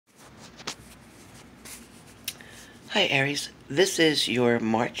Hi Aries, this is your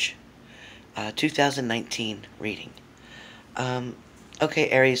March 2019 reading. Okay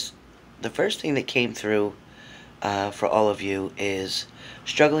Aries, the first thing that came through for all of you is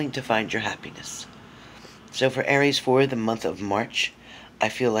struggling to find your happiness. So for Aries, for the month of March, I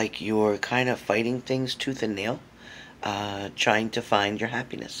feel like you're kind of fighting things tooth and nail, trying to find your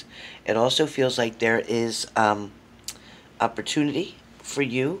happiness. It also feels like there is opportunity for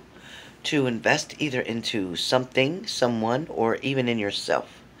you to invest either into something, someone, or even in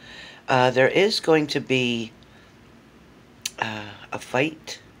yourself. There is going to be a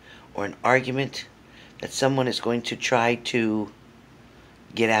fight or an argument that someone is going to try to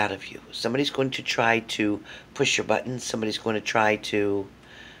get out of you. Somebody's going to try to push your buttons. Somebody's going to try to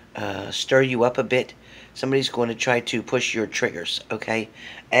stir you up a bit. Somebody's going to try to push your triggers, okay?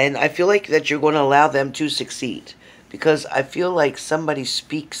 And I feel like that you're going to allow them to succeed, because I feel like somebody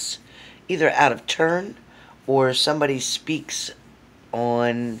speaks either out of turn, or somebody speaks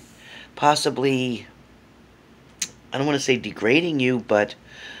on possibly, I don't want to say degrading you, but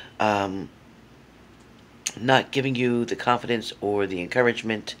not giving you the confidence or the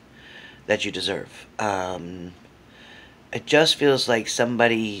encouragement that you deserve. It just feels like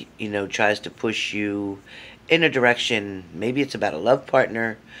somebody, tries to push you in a direction. Maybe it's about a love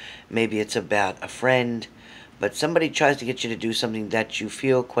partner, maybe it's about a friend, but somebody tries to get you to do something that you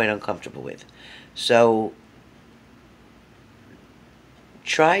feel quite uncomfortable with. So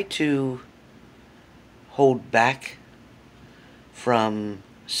try to hold back from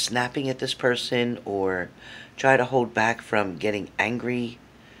snapping at this person, or try to hold back from getting angry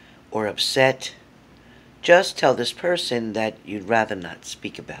or upset. Just tell this person that you'd rather not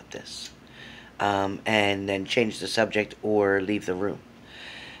speak about this, and then change the subject or leave the room.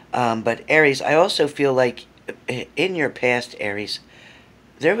 But Aries, I also feel like in your past, Aries,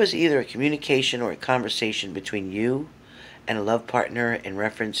 there was either a communication or a conversation between you and a love partner in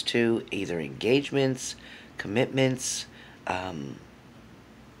reference to either engagements, commitments,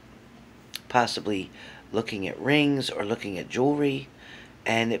 possibly looking at rings or looking at jewelry.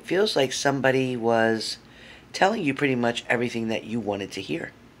 And it feels like somebody was telling you pretty much everything that you wanted to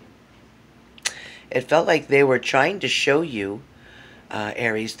hear. It felt like they were trying to show you,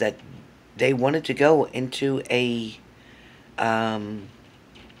 Aries, that they wanted to go into a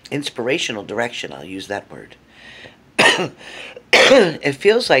inspirational direction. I'll use that word. It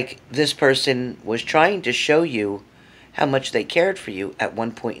feels like this person was trying to show you how much they cared for you at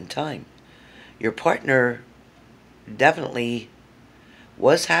one point in time. Your partner definitely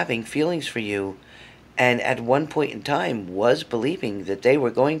was having feelings for you, and at one point in time was believing that they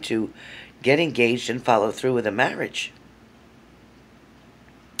were going to get engaged and follow through with a marriage.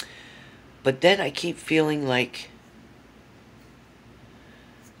 But then I keep feeling like,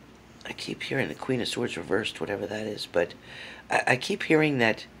 I keep hearing the Queen of Swords reversed, whatever that is, but I keep hearing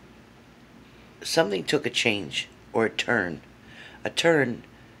that something took a change or a turn,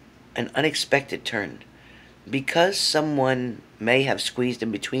 an unexpected turn, because someone may have squeezed in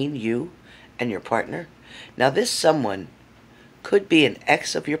between you and your partner. Now this someone could be an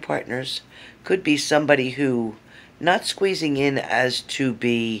ex of your partner's, could be somebody who, not squeezing in as to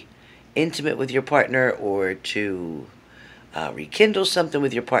be intimate with your partner or to rekindle something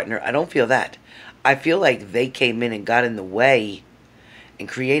with your partner. I don't feel that. I feel like they came in and got in the way and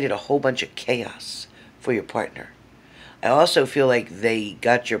created a whole bunch of chaos for your partner. I also feel like they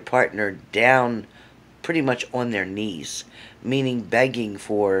got your partner down pretty much on their knees, meaning begging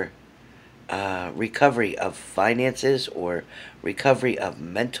for recovery of finances or recovery of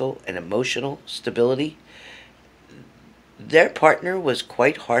mental and emotional stability. Their partner was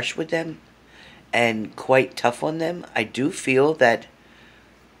quite harsh with them and quite tough on them. I do feel that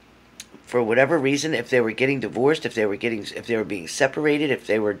for whatever reason, if they were getting divorced, if they were being separated, if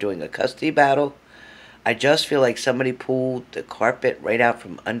they were doing a custody battle, I just feel like somebody pulled the carpet right out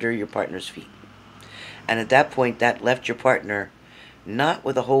from under your partner's feet. And at that point, that left your partner not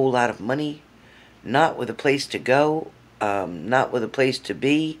with a whole lot of money, not with a place to go, not with a place to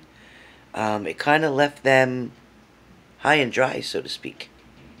be. It kind of left them high and dry, so to speak.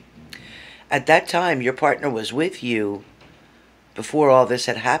 At that time, your partner was with you before all this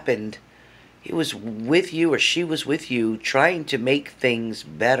had happened. He was with you, or she was with you, trying to make things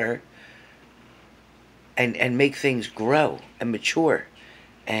better and make things grow and mature.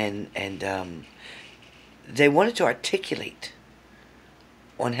 And they wanted to articulate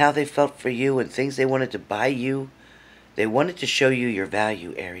on how they felt for you and things they wanted to buy you. They wanted to show you your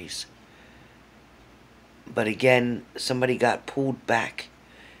value, Aries. But again, somebody got pulled back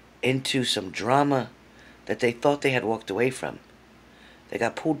into some drama that they thought they had walked away from. They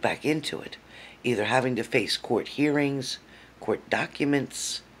got pulled back into it, either having to face court hearings, court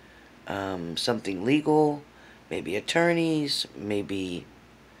documents, something legal, maybe attorneys, maybe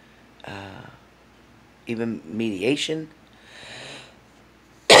even mediation.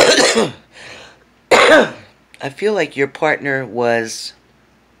 I feel like your partner was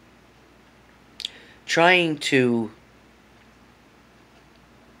trying to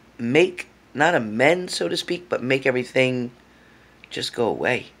make, not amends, so to speak, but make everything just go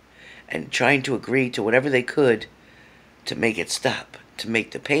away. And trying to agree to whatever they could to make it stop. To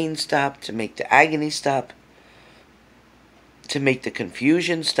make the pain stop, to make the agony stop, to make the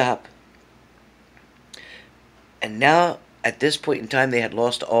confusion stop. And now, at this point in time, they had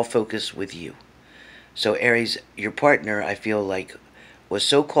lost all focus with you. So Aries, your partner, I feel like, was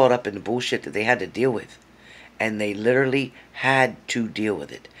so caught up in the bullshit that they had to deal with. And they literally had to deal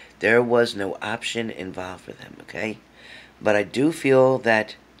with it. There was no option involved for them, okay? But I do feel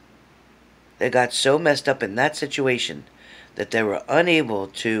that they got so messed up in that situation that they were unable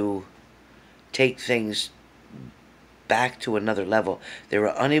to take things back to another level. They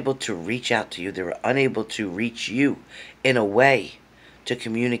were unable to reach out to you. They were unable to reach you in a way to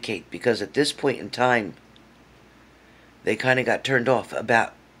communicate, because at this point in time, they kind of got turned off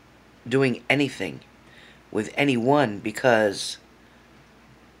about doing anything with anyone because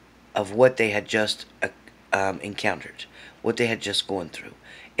of what they had just encountered, what they had just gone through.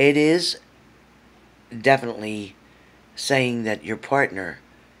 It is definitely saying that your partner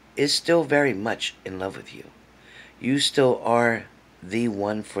is still very much in love with you. You still are the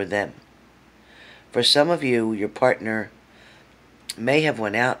one for them. For some of you, your partner may have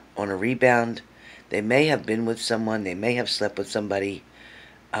went out on a rebound. They may have been with someone. They may have slept with somebody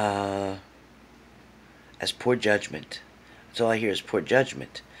as poor judgment. That's all I hear is poor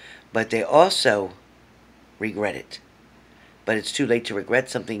judgment. But they also regret it. But it's too late to regret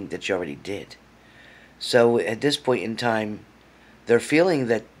something that you already did. So at this point in time, they're feeling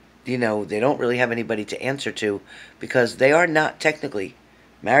that, you know, they don't really have anybody to answer to, because they are not technically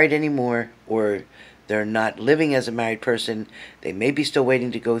married anymore, or they're not living as a married person. They may be still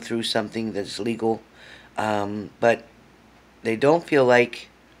waiting to go through something that's legal, but they don't feel like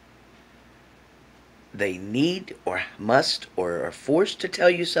they need or must or are forced to tell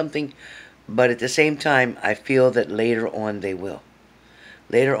you something. But at the same time, I feel that later on they will.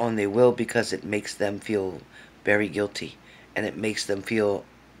 Later on they will, because it makes them feel very guilty, and it makes them feel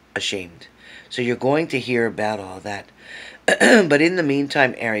ashamed. So you're going to hear about all that. But in the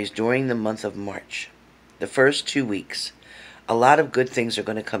meantime, Aries, during the month of March, the first 2 weeks, a lot of good things are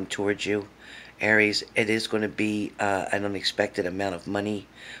going to come towards you. Aries, it is going to be an unexpected amount of money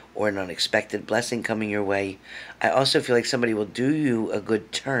or an unexpected blessing coming your way. I also feel like somebody will do you a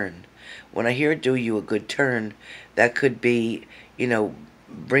good turn. When I hear do you a good turn, that could be, you know,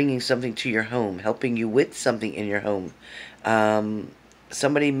 bringing something to your home, helping you with something in your home.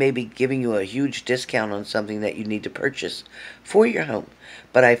 Somebody may be giving you a huge discount on something that you need to purchase for your home.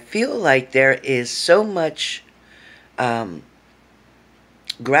 But I feel like there is so much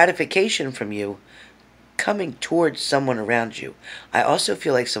gratification from you coming towards someone around you. I also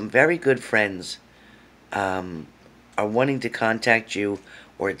feel like some very good friends are wanting to contact you,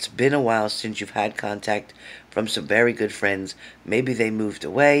 or it's been a while since you've had contact from some very good friends. Maybe they moved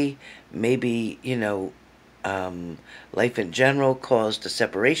away. Maybe, you know, life in general caused a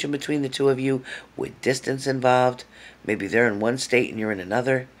separation between the two of you with distance involved. Maybe they're in one state and you're in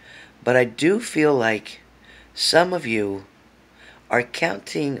another. But I do feel like some of you are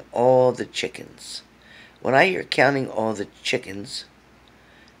counting all the chickens. When I hear counting all the chickens,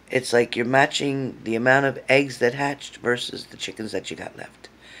 it's like you're matching the amount of eggs that hatched versus the chickens that you got left.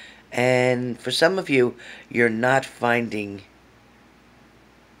 And for some of you, you're not finding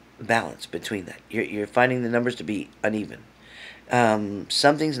balance between that. You're finding the numbers to be uneven.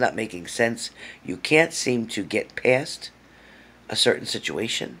 Something's not making sense. You can't seem to get past a certain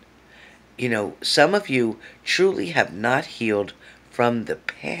situation. You know, some of you truly have not healed from the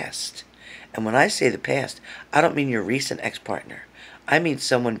past. And when I say the past, I don't mean your recent ex-partner. I mean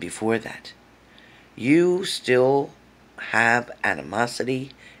someone before that. You still have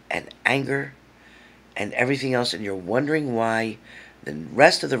animosity and anger and everything else, and you're wondering why the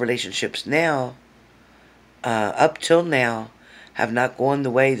rest of the relationships now, up till now, have not gone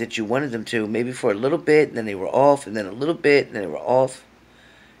the way that you wanted them to. Maybe for a little bit, and then they were off, and then a little bit, and then they were off.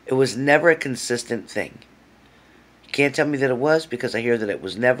 It was never a consistent thing. You can't tell me that it was, because I hear that it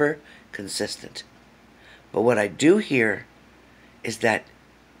was never consistent. But what I do hear is that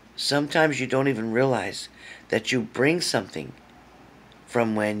sometimes you don't even realize that you bring something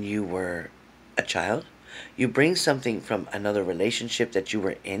from when you were a child, You bring something from another relationship that you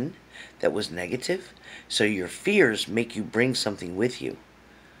were in that was negative, so your fears make you bring something with you.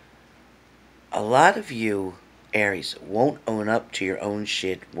 A lot of you, Aries, won't own up to your own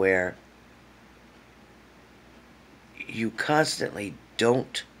shit, where you constantly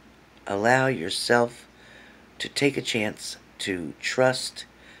don't allow yourself to take a chance, to trust,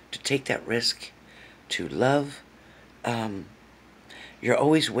 to take that risk, to love. You're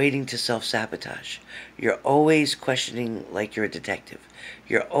always waiting to self-sabotage. You're always questioning like you're a detective.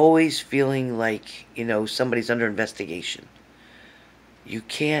 You're always feeling like, you know, somebody's under investigation. You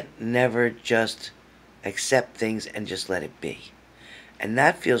can't never just accept things and just let it be. And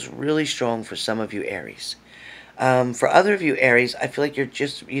that feels really strong for some of you, Aries. For other of you, Aries, I feel like you're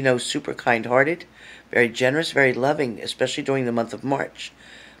just, you know, super kind-hearted, very generous, very loving, especially during the month of March.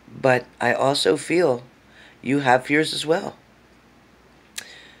 But I also feel you have fears as well.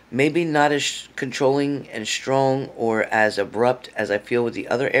 Maybe not as controlling and strong or as abrupt as I feel with the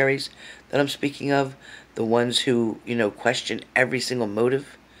other Aries that I'm speaking of, the ones who, you know, question every single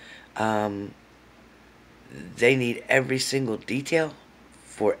motive. They need every single detail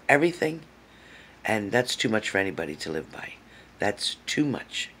for everything, and that's too much for anybody to live by. That's too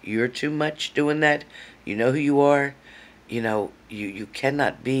much. You're too much doing that. You know who you are. You know, you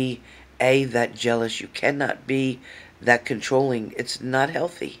cannot be, that jealous. You cannot be that controlling. It's not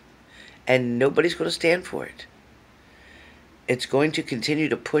healthy. And nobody's going to stand for it. It's going to continue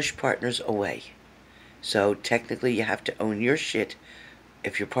to push partners away. So technically you have to own your shit.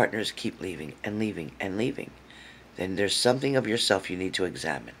 If your partners keep leaving and leaving and leaving, then there's something of yourself you need to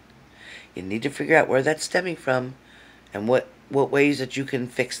examine. You need to figure out where that's stemming from and what ways that you can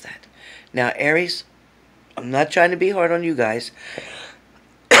fix that. Now, Aries, I'm not trying to be hard on you guys.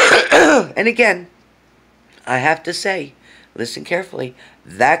 And again, I have to say, listen carefully,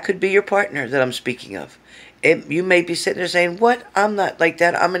 that could be your partner that I'm speaking of. You may be sitting there saying, what? I'm not like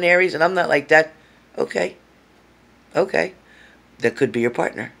that. I'm an Aries and I'm not like that. Okay. Okay. That could be your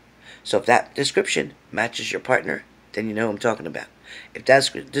partner. So if that description matches your partner, then you know who I'm talking about. If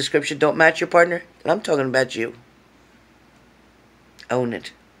that description don't match your partner, then I'm talking about you. Own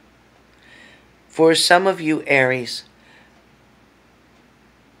it. For some of you, Aries,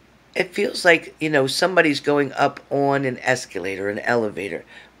 it feels like, you know, somebody's going up on an escalator, an elevator.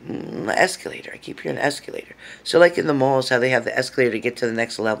 Escalator. I keep hearing escalator. So like in the malls, how they have the escalator to get to the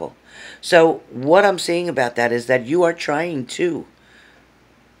next level. So what I'm seeing about that is that you are trying to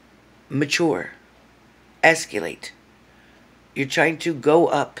mature, escalate. You're trying to go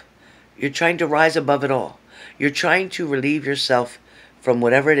up. You're trying to rise above it all. You're trying to relieve yourself from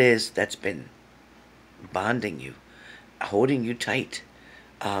whatever it is that's been bonding you, holding you tight,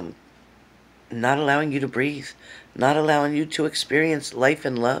 not allowing you to breathe, not allowing you to experience life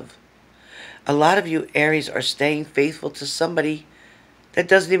and love. A lot of you, Aries, are staying faithful to somebody that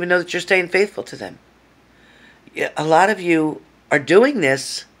doesn't even know that you're staying faithful to them. A lot of you are doing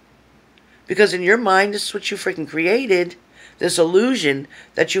this because in your mind, this is what you freaking created, this illusion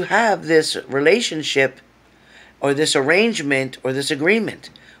that you have this relationship or this arrangement or this agreement,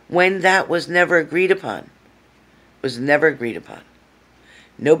 when that was never agreed upon. Was never agreed upon.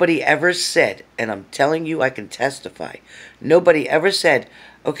 Nobody ever said, and I'm telling you, I can testify, nobody ever said,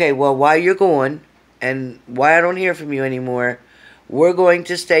 okay, well, while you're gone and why I don't hear from you anymore, we're going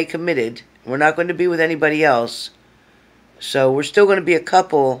to stay committed. We're not going to be with anybody else. So we're still going to be a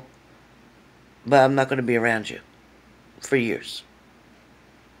couple, but I'm not going to be around you for years.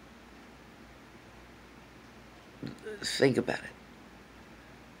 Think about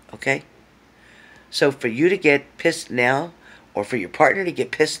it. Okay? So for you to get pissed now, or for your partner to get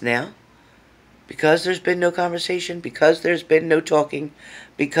pissed now, because there's been no conversation, because there's been no talking,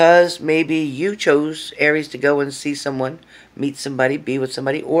 because maybe you chose, Aries, to go and see someone, meet somebody, be with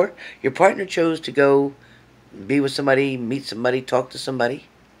somebody, or your partner chose to go be with somebody, meet somebody, talk to somebody,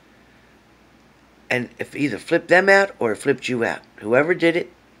 and if either flipped them out or it flipped you out. Whoever did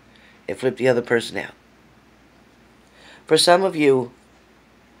it, it flipped the other person out. For some of you,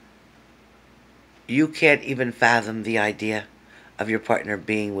 you can't even fathom the idea of your partner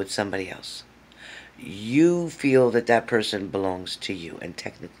being with somebody else. You feel that that person belongs to you, and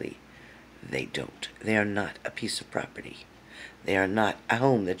technically they don't. They are not a piece of property. They are not a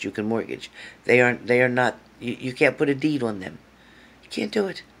home that you can mortgage. They are not, you can't put a deed on them. You can't do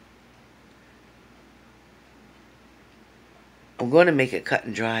it. I'm going to make it cut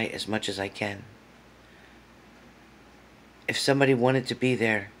and dry as much as I can. If somebody wanted to be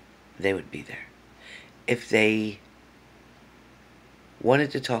there, they would be there. If they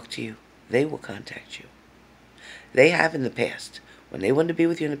wanted to talk to you, they will contact you. They have in the past. When they wanted to be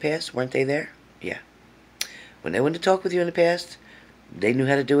with you in the past, weren't they there? Yeah. When they went to talk with you in the past, they knew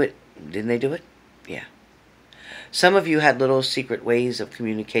how to do it. Didn't they do it? Yeah. Some of you had little secret ways of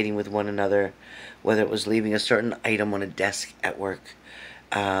communicating with one another, whether it was leaving a certain item on a desk at work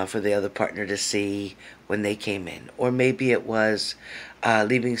for the other partner to see when they came in. Or maybe it was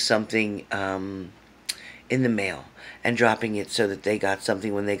leaving something in the mail and dropping it so that they got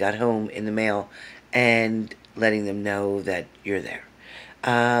something when they got home in the mail and letting them know that you're there.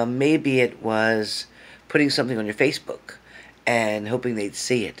 Maybe it was putting something on your Facebook and hoping they'd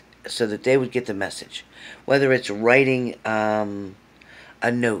see it so that they would get the message. Whether it's writing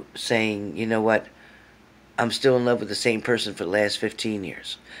a note saying, you know what, I'm still in love with the same person for the last 15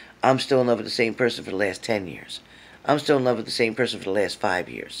 years. I'm still in love with the same person for the last 10 years. I'm still in love with the same person for the last 5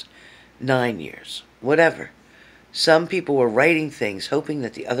 years, 9 years, whatever. Some people were writing things hoping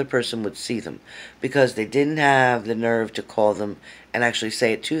that the other person would see them because they didn't have the nerve to call them and actually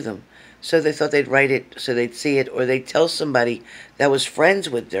say it to them. So they thought they'd write it so they'd see it, or they'd tell somebody that was friends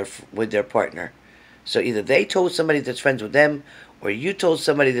with their partner. So either they told somebody that's friends with them, or you told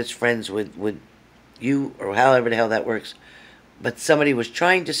somebody that's friends with you, or however the hell that works. But somebody was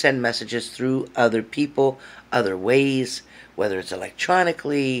trying to send messages through other people, other ways, whether it's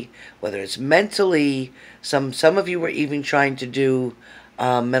electronically, whether it's mentally. Some of you were even trying to do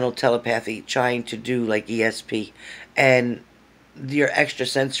mental telepathy, trying to do like ESP, and your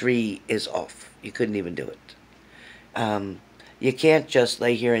extrasensory is off. You couldn't even do it. You can't just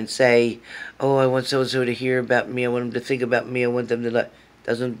lay here and say, oh, I want so-and-so to hear about me, I want them to think about me, I want them to...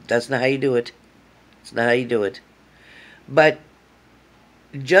 That's not how you do it. It's not how you do it. But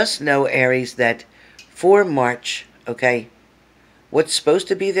just know, Aries, that for March, okay, what's supposed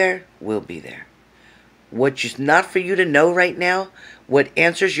to be there will be there. What's not for you to know right now, what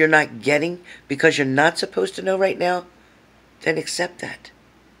answers you're not getting because you're not supposed to know right now, then accept that.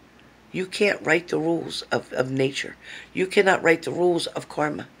 You can't write the rules of nature. You cannot write the rules of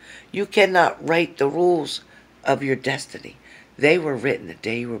karma. You cannot write the rules of your destiny. They were written the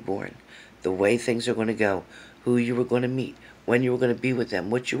day you were born. The way things are going to go, who you were going to meet, when you were going to be with them,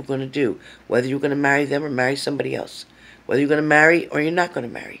 what you were going to do, whether you were going to marry them or marry somebody else, whether you're going to marry or you're not going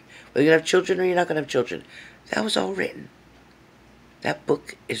to marry, whether you're going to have children or you're not going to have children. That was all written. That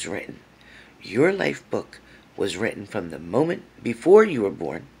book is written. Your life book was written from the moment before you were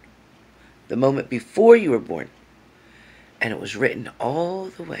born, the moment before you were born, and it was written all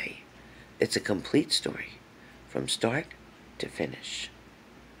the way. It's a complete story from start to finish.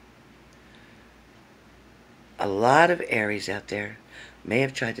 A lot of Aries out there may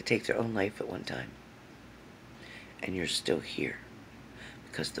have tried to take their own life at one time, and you're still here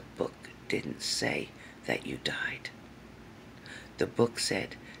because the book didn't say that you died. The book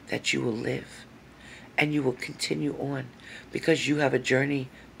said that you will live and you will continue on because you have a journey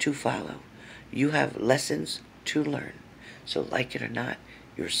to follow. You have lessons to learn. So like it or not,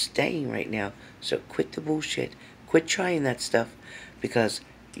 you're staying right now. So quit the bullshit. Quit trying that stuff because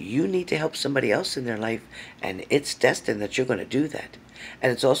you need to help somebody else in their life, and it's destined that you're going to do that.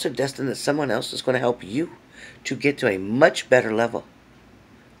 And it's also destined that someone else is going to help you to get to a much better level,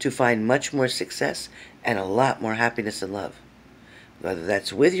 to find much more success and a lot more happiness and love, whether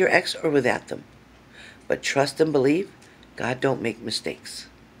that's with your ex or without them. But trust and believe, God don't make mistakes.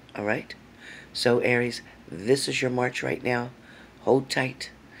 All right? So Aries, this is your March right now. Hold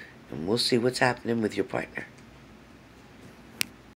tight, and we'll see what's happening with your partner.